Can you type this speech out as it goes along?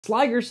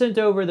Sliger sent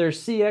over their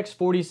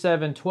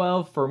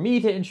CX4712 for me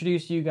to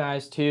introduce you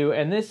guys to,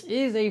 and this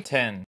is a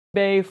 10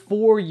 bay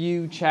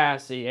 4U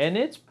chassis, and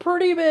it's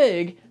pretty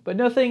big, but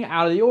nothing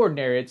out of the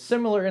ordinary. It's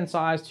similar in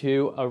size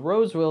to a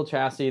Rosewheel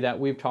chassis that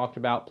we've talked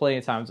about plenty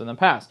of times in the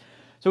past.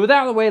 So with that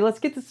out of the way, let's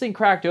get this thing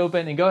cracked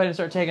open and go ahead and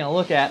start taking a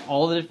look at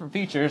all the different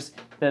features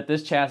that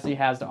this chassis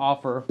has to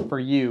offer for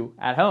you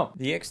at home.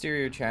 The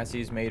exterior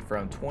chassis is made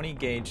from 20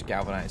 gauge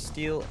galvanized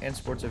steel and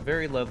sports a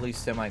very lovely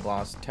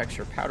semi-gloss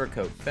texture powder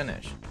coat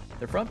finish.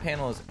 The front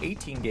panel is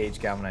 18 gauge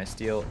galvanized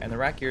steel and the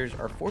rack gears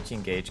are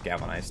 14 gauge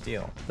galvanized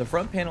steel. The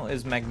front panel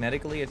is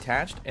magnetically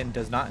attached and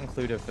does not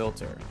include a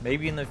filter.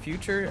 Maybe in the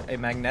future a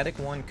magnetic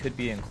one could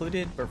be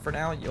included, but for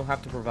now you'll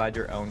have to provide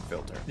your own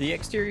filter. The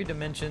exterior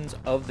dimensions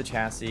of the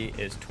chassis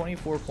is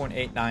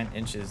 24.89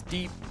 inches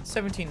deep,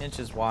 17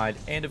 inches wide,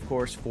 and of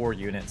course 4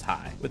 units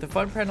high. With the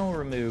front panel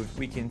removed,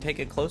 we can take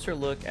a closer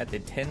look at the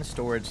 10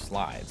 storage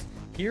slides.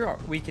 Here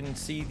we can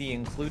see the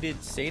included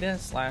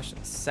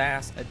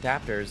SATA/SAS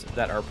adapters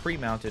that are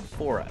pre-mounted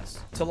for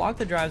us. To lock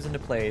the drives into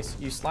place,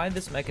 you slide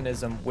this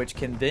mechanism, which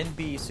can then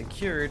be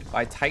secured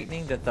by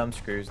tightening the thumb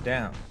screws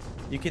down.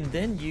 You can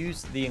then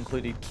use the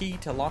included key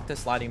to lock the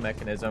sliding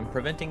mechanism,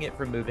 preventing it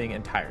from moving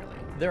entirely.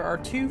 There are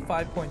two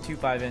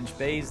 5.25-inch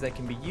bays that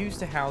can be used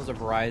to house a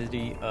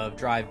variety of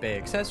drive bay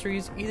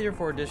accessories, either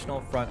for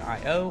additional front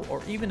I/O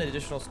or even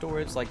additional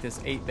storage like this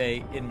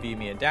 8-bay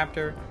NVMe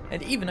adapter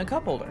and even a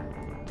cup holder.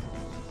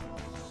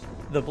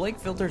 The Blake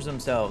filters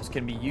themselves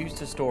can be used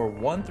to store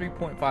one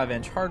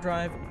 3.5-inch hard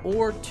drive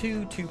or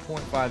two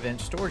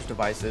 2.5-inch storage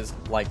devices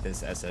like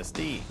this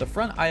SSD. The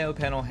front I/O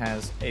panel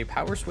has a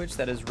power switch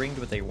that is ringed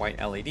with a white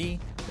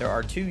LED. There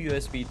are two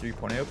USB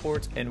 3.0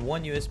 ports and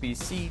one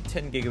USB-C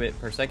 10 gigabit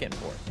per second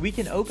port. We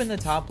can open the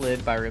top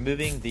lid by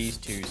removing these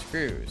two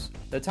screws.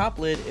 The top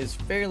lid is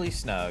fairly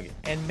snug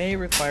and may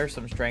require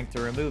some strength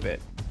to remove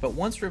it, but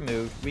once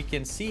removed, we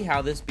can see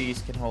how this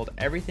beast can hold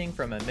everything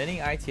from a mini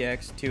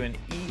ITX to an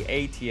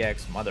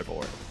eATX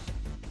motherboard.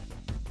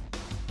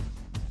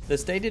 The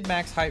stated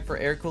max height for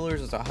air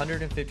coolers is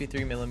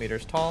 153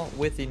 millimeters tall,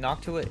 with the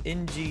Noctua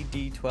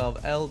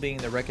NG-D12L being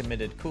the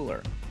recommended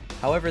cooler.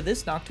 However,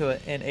 this Noctua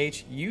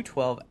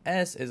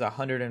NH-U12S is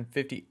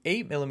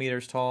 158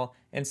 millimeters tall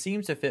and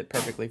seems to fit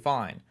perfectly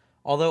fine,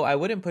 although I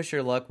wouldn't push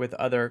your luck with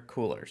other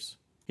coolers.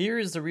 Here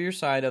is the rear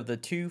side of the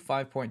two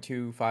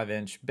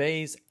 5.25-inch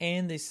bays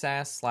and the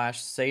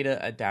SAS/SATA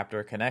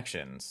adapter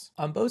connections.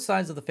 On both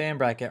sides of the fan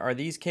bracket are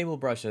these cable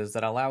brushes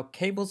that allow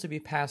cables to be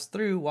passed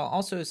through while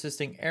also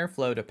assisting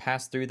airflow to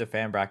pass through the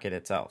fan bracket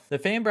itself. The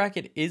fan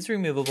bracket is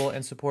removable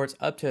and supports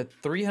up to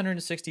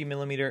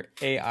 360mm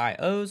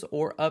AIOs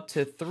or up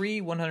to three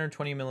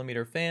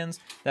 120mm fans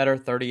that are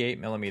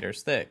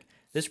 38mm thick.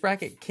 This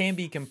bracket can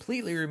be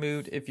completely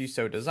removed if you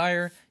so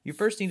desire. You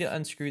first need to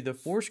unscrew the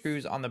 4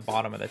 screws on the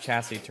bottom of the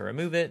chassis to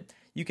remove it.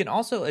 You can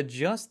also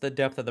adjust the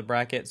depth of the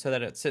bracket so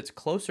that it sits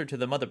closer to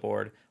the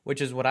motherboard, which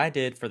is what I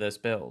did for this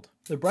build.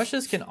 The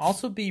brushes can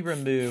also be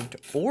removed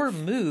or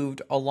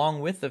moved along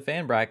with the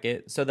fan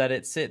bracket so that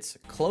it sits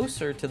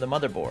closer to the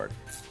motherboard.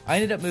 I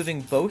ended up moving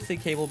both the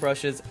cable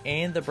brushes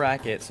and the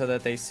bracket so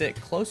that they sit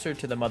closer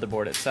to the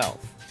motherboard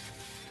itself.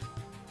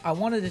 I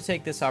wanted to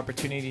take this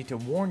opportunity to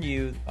warn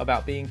you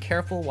about being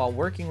careful while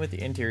working with the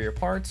interior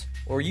parts,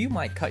 or you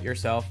might cut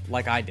yourself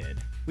like I did.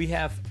 We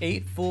have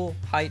 8 full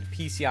height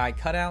PCI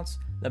cutouts.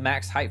 The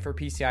max height for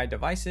PCI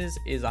devices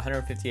is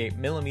 158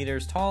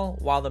 millimeters tall,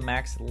 while the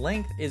max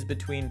length is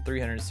between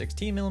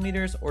 316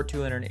 millimeters or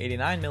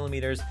 289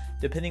 millimeters,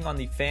 depending on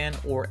the fan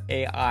or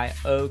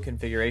AIO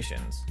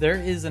configurations. There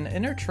is an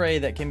inner tray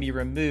that can be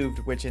removed,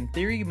 which in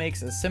theory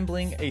makes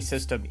assembling a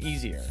system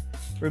easier.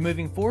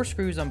 Removing 4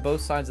 screws on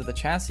both sides of the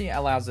chassis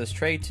allows this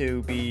tray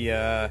to be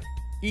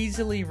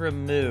easily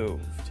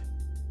removed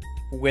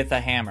with a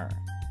hammer.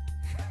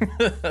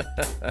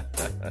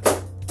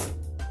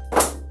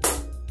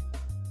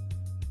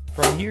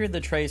 From here, the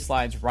tray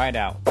slides right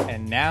out,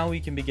 and now we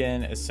can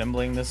begin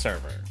assembling the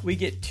server. We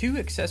get 2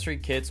 accessory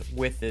kits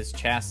with this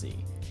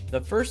chassis.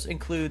 The first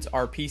includes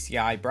our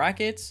PCI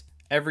brackets,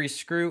 every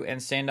screw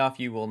and standoff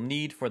you will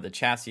need for the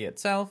chassis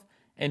itself,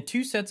 and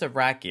 2 sets of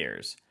rack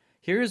gears.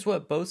 Here is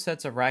what both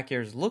sets of rack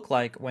gears look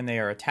like when they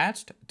are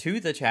attached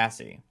to the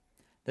chassis.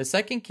 The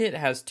second kit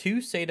has 2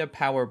 SATA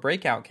power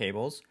breakout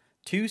cables,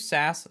 2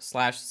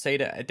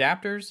 SAS/SATA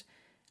adapters,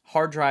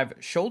 hard drive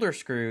shoulder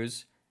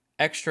screws,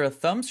 extra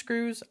thumb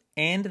screws,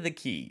 and the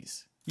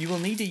keys. You will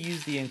need to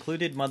use the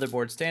included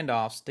motherboard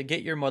standoffs to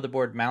get your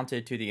motherboard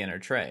mounted to the inner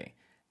tray.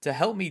 To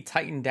help me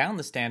tighten down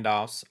the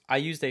standoffs, I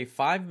used a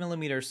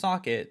 5mm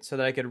socket so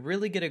that I could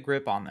really get a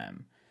grip on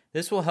them.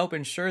 This will help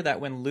ensure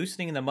that when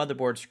loosening the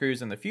motherboard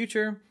screws in the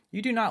future,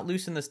 you do not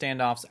loosen the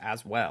standoffs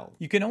as well.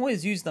 You can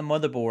always use the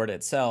motherboard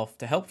itself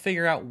to help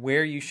figure out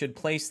where you should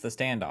place the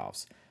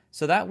standoffs,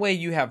 so that way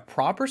you have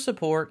proper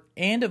support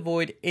and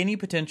avoid any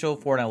potential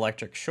for an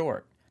electric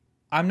short.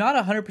 I'm not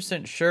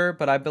 100% sure,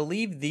 but I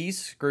believe these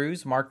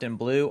screws marked in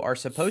blue are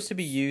supposed to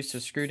be used to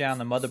screw down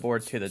the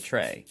motherboard to the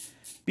tray.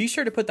 Be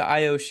sure to put the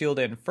I/O shield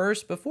in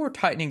first before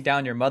tightening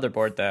down your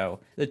motherboard though.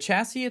 The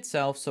chassis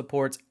itself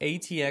supports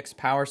ATX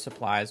power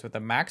supplies with a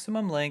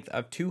maximum length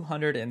of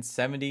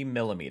 270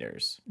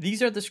 millimeters.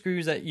 These are the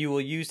screws that you will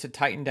use to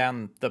tighten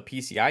down the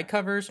PCI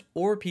covers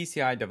or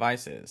PCI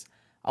devices.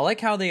 I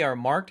like how they are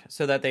marked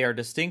so that they are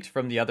distinct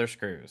from the other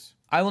screws.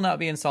 I will not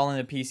be installing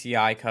the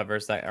PCI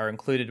covers that are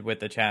included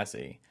with the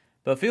chassis,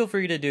 but feel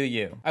free to do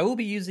you. I will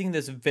be using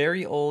this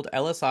very old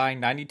LSI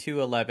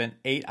 9211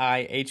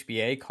 8i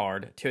HBA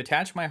card to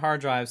attach my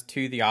hard drives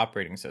to the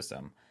operating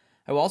system.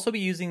 I will also be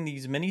using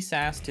these mini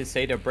SAS to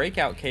SATA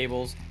breakout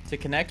cables to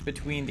connect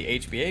between the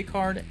HBA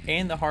card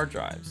and the hard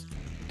drives.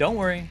 Don't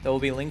worry, there will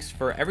be links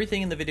for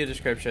everything in the video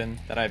description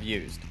that I've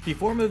used.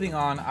 Before moving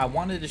on, I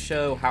wanted to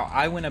show how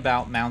I went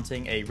about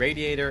mounting a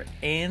radiator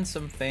and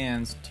some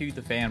fans to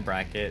the fan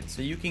bracket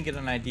so you can get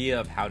an idea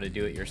of how to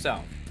do it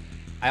yourself.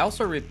 I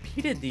also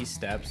repeated these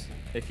steps,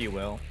 if you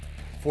will,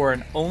 for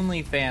an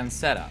only fan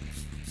setup.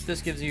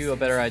 This gives you a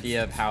better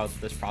idea of how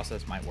this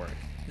process might work.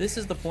 This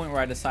is the point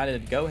where I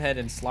decided to go ahead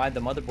and slide the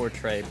motherboard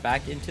tray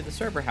back into the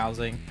server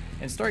housing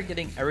and start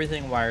getting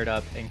everything wired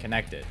up and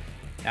connected.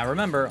 Now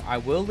remember, I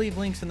will leave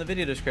links in the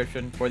video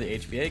description for the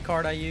HBA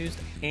card I used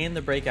and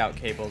the breakout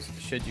cables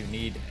should you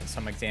need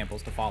some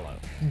examples to follow.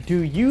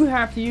 Do you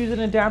have to use an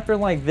adapter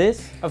like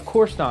this? Of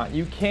course not.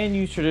 You can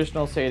use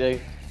traditional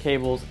SATA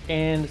cables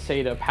and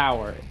SATA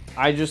power.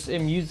 I just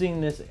am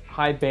using this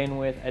high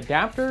bandwidth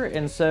adapter,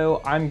 and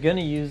so I'm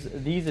gonna use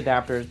these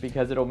adapters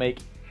because it'll make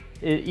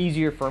it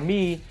easier for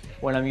me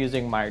when I'm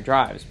using my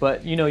drives.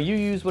 But you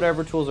use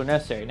whatever tools are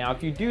necessary. Now,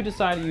 if you do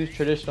decide to use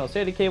traditional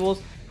SATA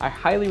cables, I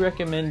highly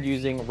recommend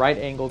using right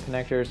angle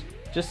connectors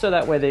just so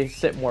that way they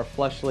sit more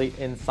flushly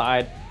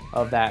inside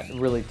of that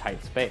really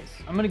tight space.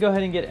 I'm gonna go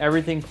ahead and get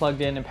everything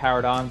plugged in and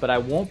powered on, but I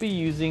won't be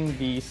using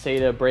the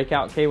SATA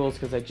breakout cables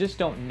because I just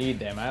don't need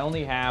them. I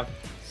only have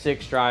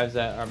 6 drives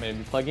that are gonna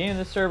be plugging in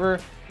the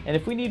server, and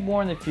if we need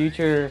more in the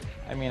future,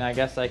 I mean, I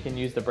guess I can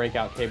use the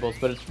breakout cables,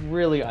 but it's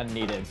really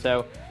unneeded.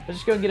 So let's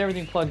just go and get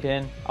everything plugged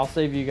in. I'll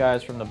save you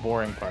guys from the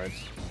boring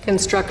parts.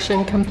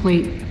 Construction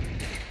complete.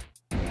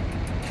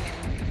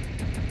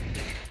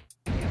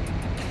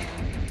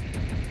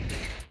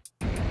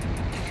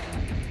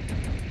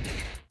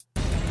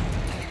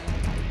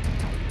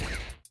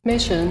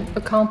 Mission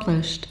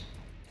accomplished.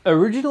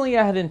 Originally,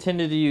 I had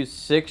intended to use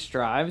 6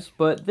 drives,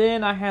 but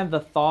then I had the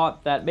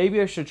thought that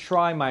maybe I should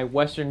try my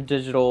Western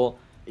Digital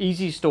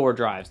Easy Store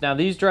drives. Now,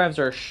 these drives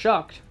are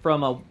shucked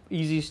from a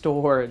Easy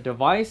Store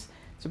device,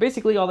 so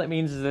basically all that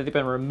means is that they've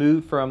been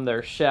removed from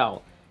their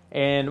shell.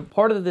 And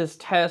part of this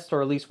test,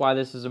 or at least why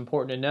this is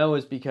important to know,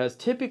 is because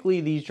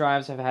typically these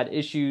drives have had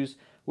issues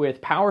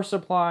with power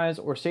supplies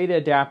or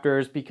SATA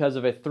adapters because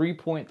of a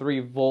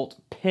 3.3 volt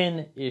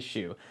pin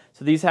issue.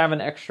 So these have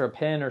an extra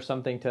pin or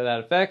something to that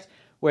effect,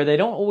 where they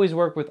don't always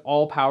work with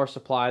all power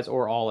supplies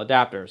or all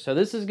adapters. So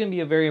this is gonna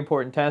be a very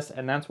important test,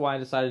 and that's why I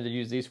decided to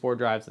use these 4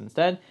 drives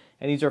instead.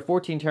 And these are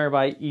 14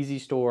 terabyte Easy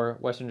Store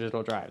Western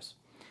Digital drives.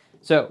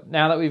 So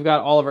now that we've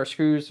got all of our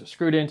screws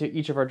screwed into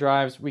each of our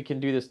drives, we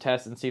can do this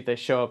test and see if they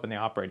show up in the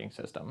operating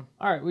system.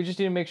 All right, we just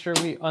need to make sure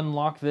we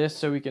unlock this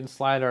so we can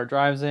slide our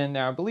drives in.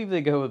 Now I believe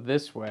they go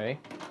this way,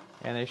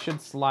 and they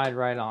should slide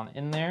right on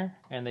in there.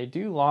 And they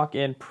do lock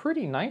in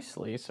pretty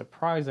nicely,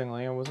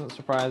 surprisingly. I wasn't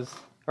surprised,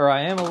 or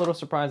I am a little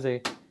surprised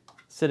they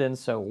sit in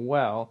so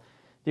well.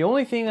 The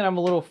only thing that I'm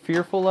a little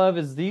fearful of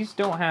is these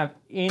don't have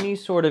any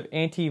sort of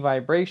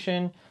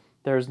anti-vibration.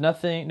 There's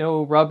nothing,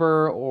 no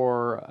rubber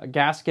or a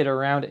gasket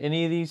around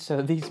any of these,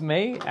 so these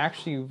may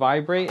actually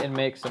vibrate and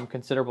make some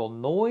considerable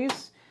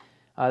noise.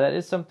 That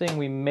is something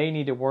we may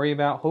need to worry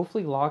about.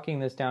 Hopefully locking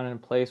this down in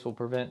place will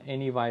prevent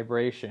any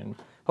vibration.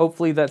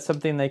 Hopefully that's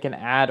something they can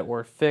add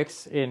or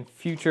fix in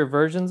future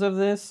versions of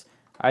this.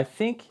 I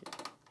think,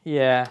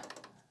 yeah,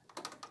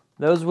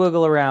 those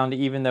wiggle around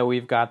even though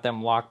we've got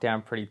them locked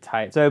down pretty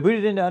tight. So I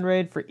booted into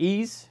Unraid for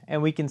ease,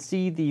 and we can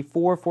see the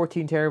 4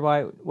 14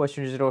 terabyte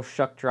Western Digital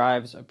shuck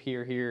drives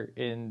appear here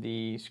in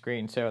the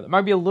screen. So it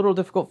might be a little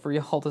difficult for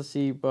y'all to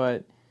see,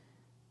 but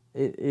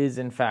it is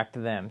in fact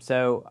them.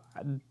 So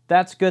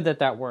that's good that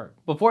that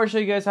worked. Before I show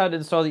you guys how to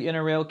install the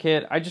inner rail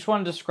kit, I just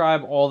want to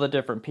describe all the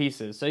different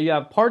pieces. So you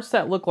have parts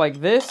that look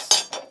like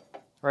this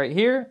right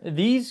here.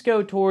 These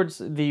go towards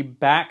the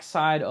back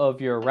side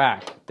of your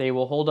rack. They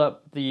will hold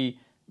up the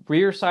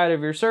rear side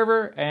of your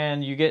server,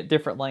 and you get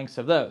different lengths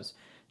of those.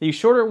 These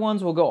shorter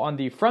ones will go on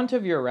the front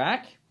of your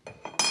rack.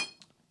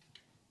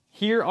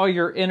 Here are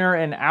your inner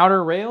and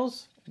outer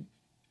rails.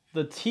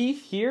 The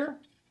teeth here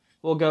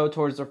will go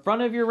towards the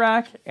front of your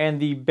rack, and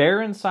the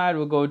barren side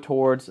will go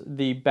towards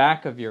the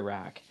back of your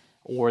rack,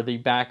 or the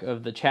back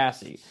of the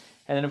chassis.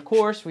 And then of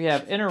course we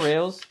have inner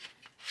rails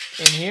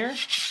in here.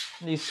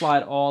 These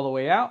slide all the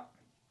way out.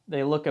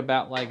 They look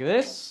about like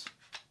this.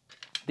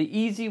 The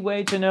easy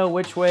way to know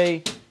which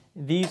way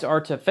these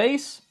are to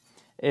face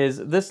is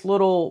this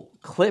little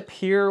clip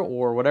here,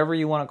 or whatever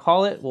you want to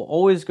call it, will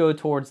always go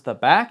towards the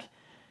back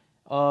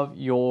of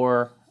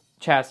your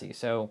chassis.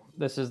 So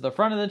this is the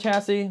front of the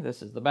chassis,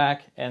 this is the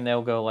back, and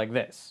they'll go like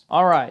this.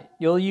 All right,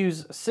 you'll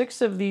use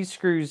 6 of these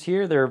screws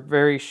here. They're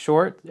very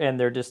short and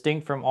they're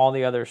distinct from all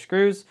the other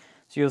screws.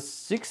 So you'll use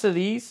 6 of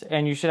these,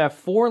 and you should have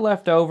 4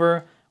 left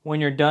over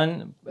when you're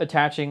done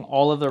attaching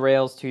all of the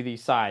rails to the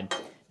side.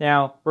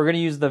 Now, we're gonna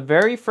use the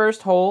very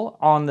first hole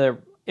on the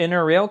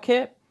inner rail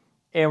kit,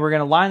 and we're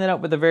gonna line it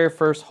up with the very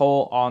first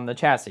hole on the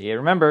chassis. And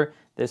remember,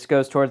 this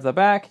goes towards the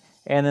back,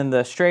 and then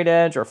the straight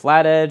edge or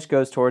flat edge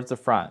goes towards the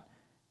front.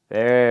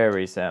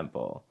 Very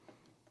simple.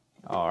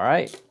 All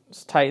right,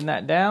 let's tighten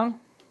that down.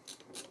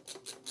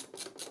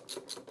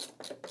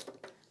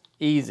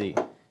 Easy.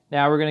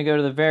 Now we're gonna go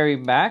to the very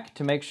back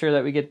to make sure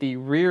that we get the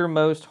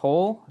rearmost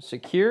hole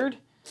secured.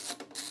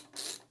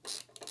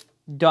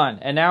 Done.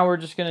 And now we're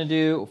just gonna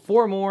do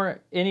 4 more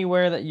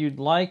anywhere that you'd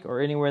like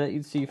or anywhere that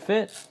you'd see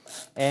fit,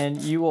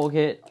 and you will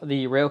get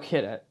the rail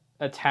kit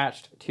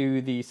attached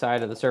to the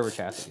side of the server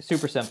chassis.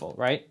 Super simple,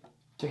 right?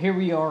 So here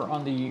we are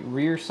on the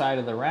rear side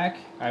of the rack.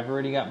 I've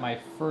already got my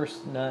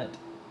first nut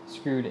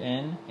screwed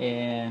in,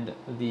 and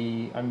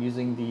I'm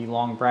using the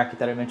long bracket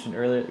that I mentioned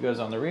earlier that goes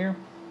on the rear.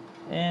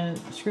 And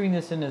screwing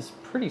this in is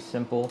pretty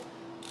simple.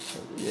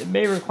 It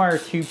may require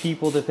 2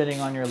 people depending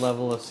on your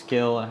level of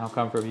skill and how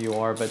comfortable you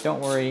are, but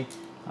don't worry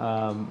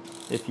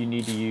if you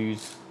need to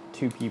use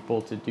 2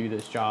 people to do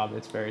this job.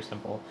 It's very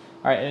simple.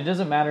 All right, and it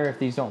doesn't matter if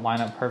these don't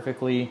line up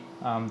perfectly.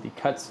 The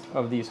cuts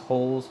of these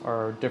holes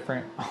are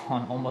different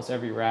on almost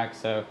every rack,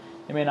 so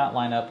they may not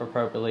line up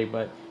appropriately,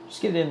 but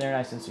just get it in there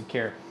nice and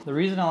secure. The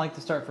reason I like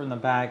to start from the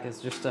back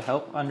is just to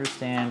help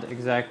understand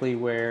exactly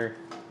where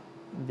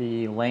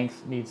the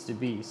length needs to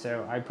be.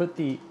 So I put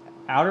the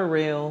outer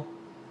rail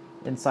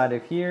inside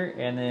of here,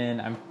 and then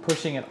I'm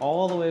pushing it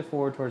all the way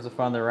forward towards the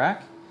front of the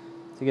rack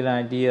to get an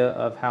idea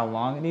of how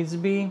long it needs to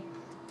be.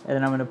 And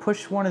then I'm going to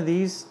push one of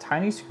these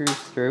tiny screws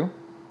through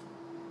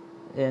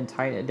and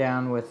tighten it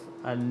down with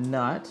a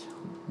nut.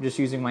 I'm just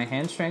using my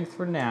hand strength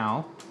for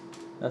now,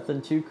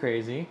 nothing too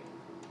crazy.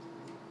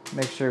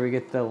 Make sure we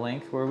get the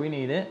length where we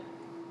need it.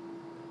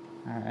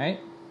 All right,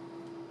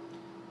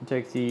 I'll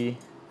take the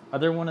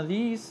other one of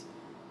these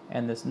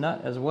and this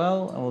nut as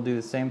well, and we'll do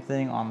the same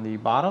thing on the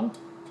bottom.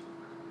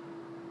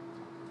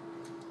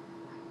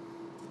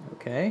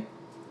 Okay,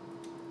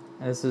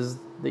 and this is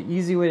the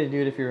easy way to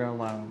do it if you're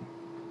alone.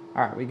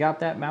 All right, we got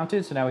that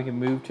mounted, so now we can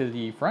move to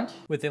the front.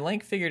 With the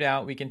length figured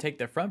out, we can take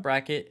the front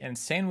bracket and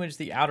sandwich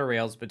the outer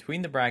rails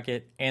between the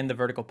bracket and the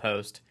vertical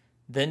post,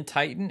 then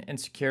tighten and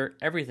secure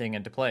everything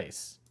into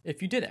place.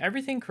 If you did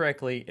everything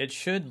correctly, it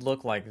should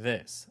look like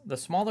this: the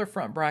smaller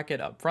front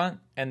bracket up front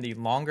and the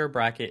longer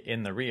bracket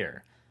in the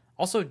rear.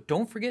 Also,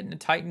 don't forget to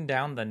tighten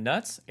down the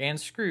nuts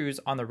and screws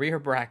on the rear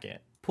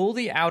bracket. Pull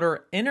the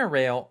outer inner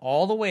rail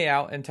all the way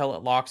out until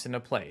it locks into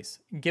place.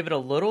 Give it a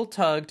little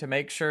tug to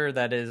make sure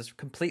that it is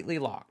completely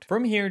locked.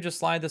 From here, just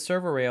slide the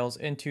server rails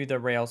into the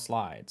rail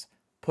slides.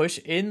 Push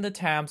in the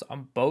tabs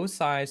on both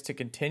sides to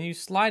continue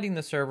sliding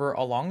the server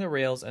along the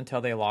rails until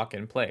they lock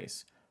in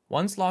place.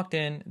 Once locked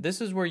in, this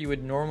is where you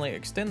would normally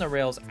extend the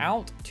rails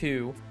out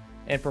to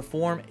and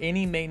perform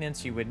any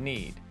maintenance you would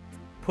need.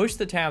 Push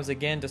the tabs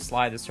again to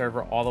slide the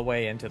server all the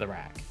way into the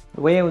rack.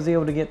 The way I was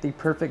able to get the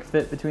perfect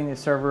fit between the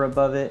server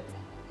above it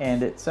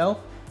and itself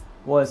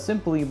was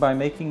simply by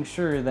making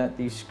sure that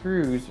the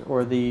screws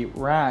or the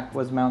rack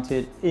was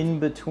mounted in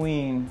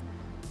between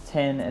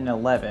 10 and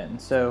 11.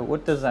 So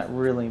what does that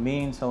really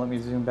mean? So let me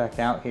zoom back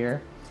out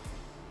here.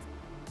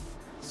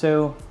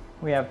 So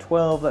we have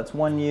 12, that's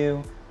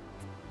 1U,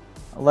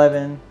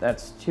 11,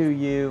 that's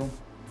 2U,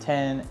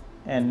 10,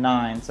 and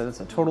 9. So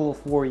that's a total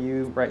of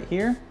 4U right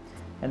here.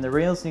 And the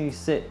rails need to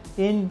sit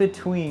in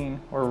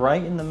between or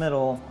right in the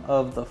middle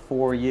of the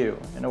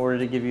 4U in order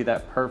to give you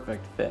that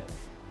perfect fit.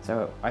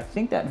 So I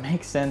think that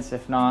makes sense.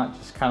 If not,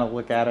 just kind of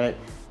look at it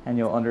and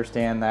you'll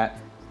understand that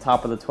the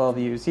top of the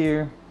 12U is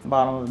here, the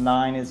bottom of the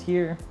 9 is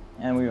here,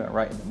 and we went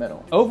right in the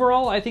middle.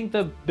 Overall, I think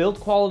the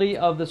build quality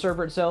of the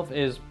server itself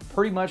is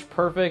pretty much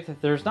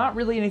perfect. There's not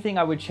really anything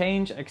I would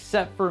change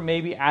except for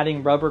maybe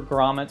adding rubber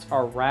grommets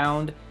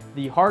around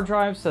the hard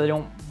drives so they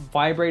don't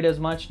vibrate as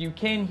much. You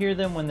can hear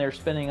them when they're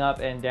spinning up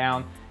and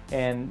down,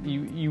 and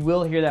you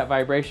will hear that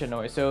vibration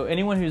noise. So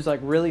anyone who's like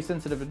really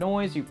sensitive to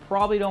noise, you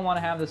probably don't want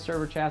to have the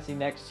server chassis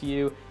next to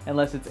you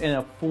unless it's in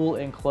a full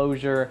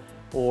enclosure,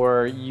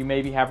 or you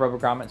maybe have rubber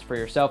grommets for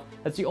yourself.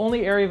 That's the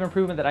only area of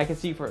improvement that I can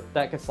see for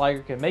that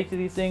Sliger can make to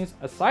these things.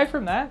 Aside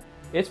from that,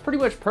 it's pretty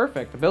much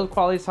perfect. The build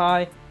quality is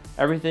high.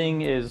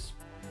 Everything is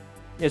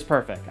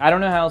perfect. I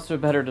don't know how else to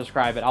better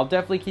describe it. I'll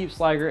definitely keep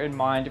Sliger in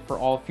mind for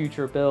all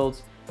future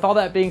builds. With all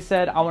that being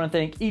said, I want to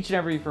thank each and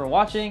every for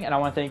watching, and I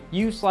want to thank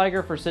you,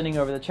 Sliger, for sending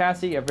over the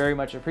chassis. I very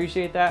much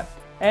appreciate that,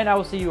 and I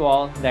will see you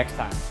all next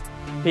time.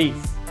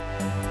 Peace.